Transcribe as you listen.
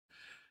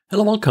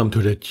Hello, welcome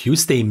to the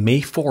Tuesday,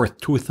 May 4th,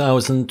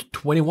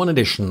 2021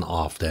 edition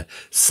of the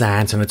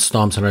SANS Internet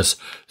Storm Center's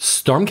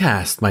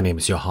Stormcast. My name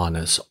is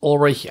Johannes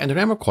Ulrich and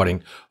I'm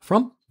recording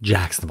from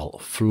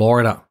Jacksonville,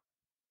 Florida.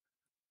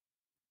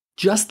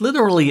 Just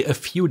literally a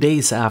few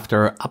days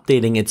after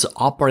updating its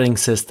operating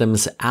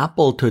systems,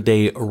 Apple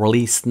today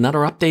released another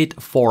update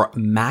for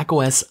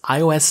macOS,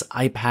 iOS,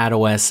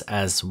 iPadOS,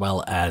 as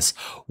well as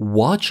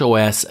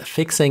watchOS,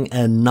 fixing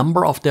a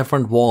number of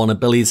different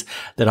vulnerabilities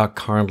that are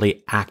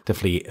currently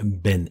actively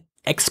been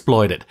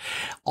exploited.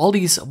 All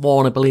these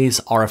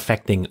vulnerabilities are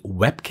affecting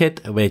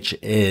WebKit, which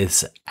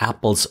is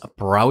Apple's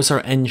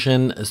browser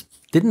engine.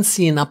 Didn't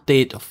see an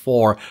update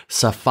for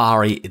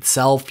Safari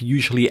itself.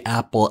 Usually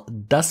Apple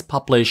does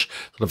publish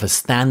sort of a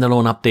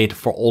standalone update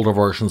for older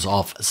versions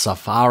of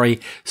Safari,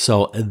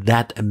 so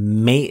that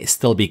may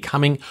still be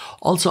coming.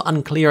 Also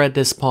unclear at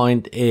this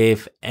point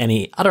if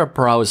any other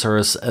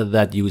browsers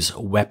that use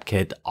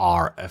WebKit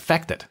are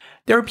affected.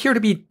 There appear to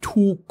be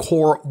two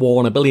core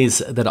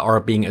vulnerabilities that are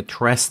being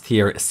addressed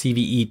here,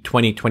 CVE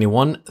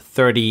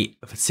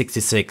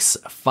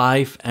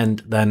 2021-3066-5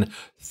 and then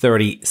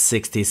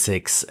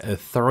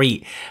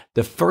 3066-3.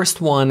 The first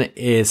one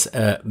is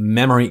a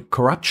memory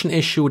corruption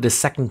issue. The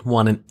second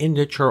one, an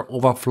integer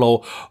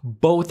overflow,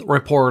 both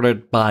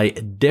reported by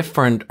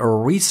different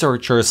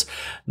researchers.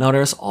 Now,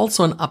 there's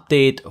also an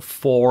update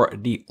for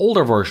the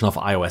older version of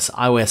iOS,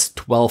 iOS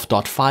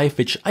 12.5,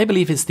 which I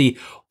believe is the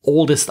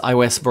oldest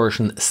iOS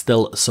version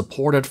still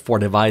supported for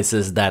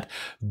devices that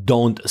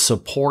don't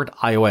support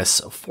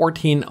iOS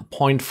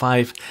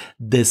 14.5.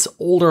 This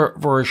older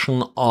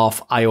version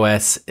of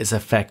iOS is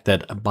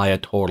affected by a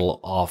total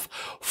of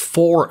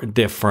 4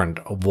 different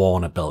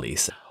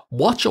vulnerabilities.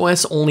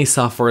 WatchOS only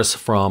suffers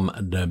from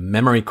the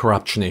memory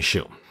corruption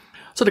issue.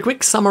 So the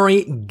quick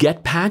summary,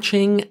 get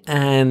patching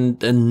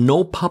and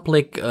no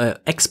public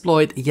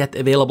exploit yet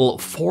available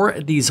for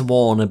these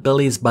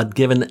vulnerabilities, but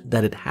given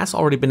that it has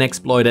already been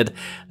exploited,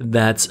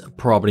 that's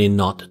probably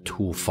not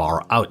too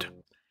far out.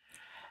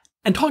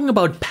 And talking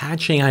about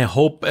patching, I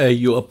hope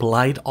you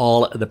applied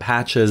all the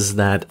patches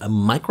that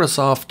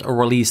Microsoft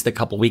released a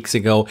couple weeks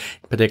ago,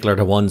 in particular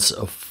the ones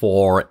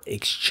for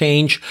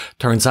Exchange.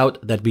 Turns out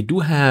that we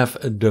do have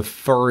the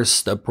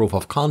first proof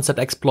of concept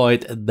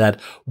exploit that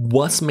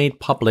was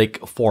made public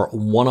for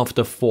one of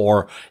the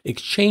 4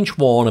 Exchange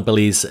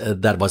vulnerabilities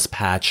that was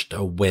patched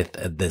with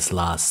this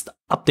last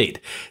update.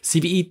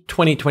 CVE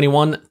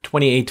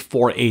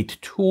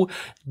 2021-28482,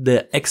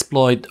 the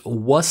exploit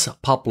was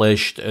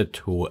published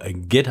to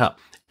GitHub.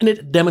 And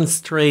it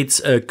demonstrates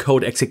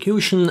code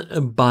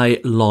execution by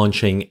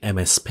launching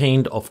MS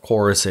Paint. Of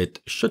course,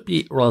 it should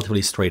be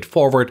relatively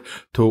straightforward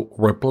to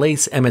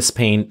replace MS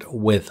Paint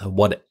with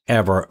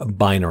whatever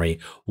binary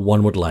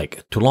one would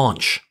like to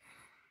launch.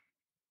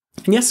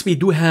 And yes, we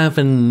do have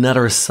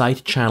another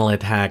side channel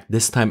attack,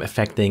 this time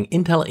affecting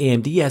Intel,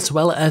 AMD, as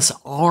well as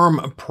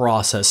ARM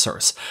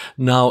processors.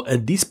 Now,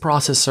 these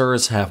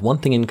processors have one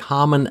thing in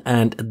common,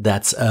 and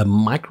that's a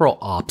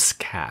micro-ops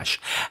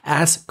cache.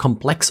 As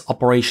complex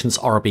operations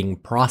are being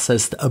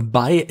processed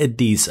by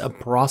these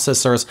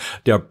processors,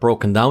 they're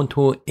broken down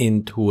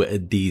into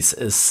these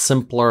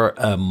simpler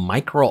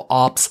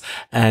micro-ops,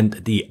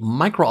 and the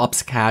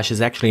micro-ops cache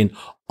is actually an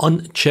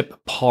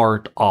on-chip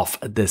part of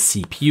the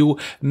CPU,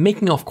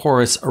 making, of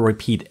course, a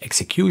repeat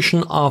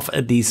execution of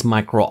these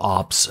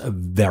micro-ops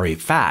very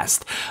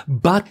fast.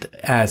 But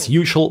as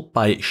usual,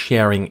 by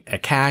sharing a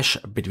cache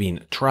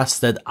between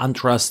trusted,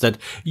 untrusted,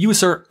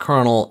 user,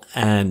 kernel,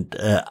 and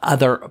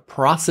other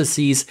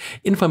processes,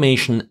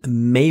 information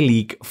may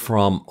leak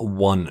from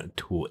one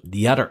to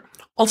the other.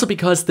 Also,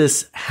 because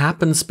this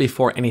happens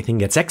before anything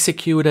gets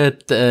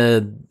executed,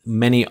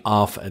 many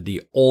of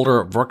the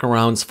older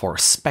workarounds for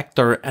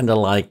Spectre and the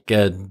like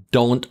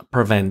don't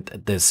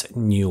prevent this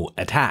new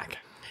attack.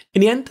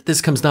 In the end,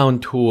 this comes down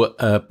to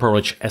a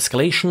privilege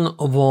escalation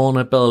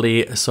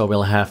vulnerability, so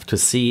we'll have to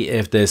see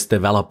if this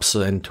develops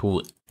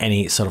into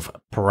any sort of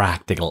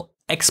practical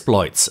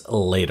exploits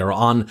later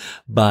on,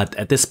 but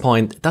at this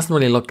point it doesn't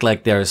really look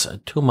like there's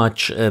too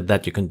much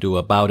that you can do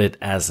about it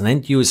as an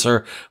end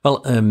user.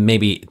 Well,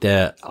 maybe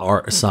there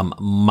are some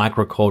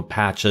microcode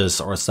patches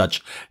or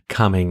such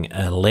coming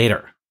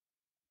later.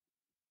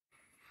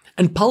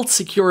 And Pulse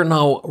Secure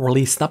now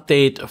released an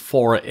update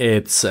for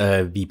its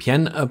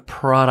VPN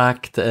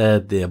product.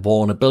 The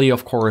vulnerability,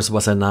 of course,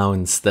 was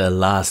announced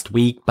last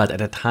week, but at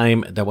the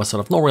time there was sort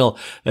of no real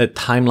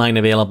timeline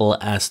available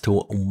as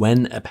to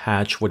when a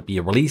patch would be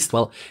released.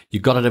 Well,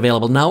 you got it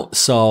available now,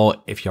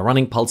 so if you're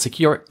running Pulse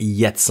Secure,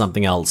 yet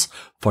something else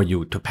for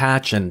you to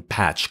patch, and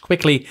patch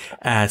quickly,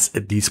 as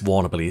these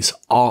vulnerabilities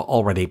are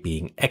already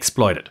being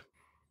exploited.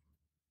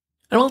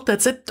 And well,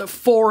 that's it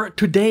for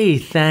today.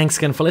 Thanks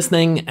again for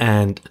listening,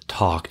 and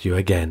talk to you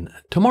again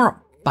tomorrow.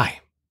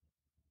 Bye.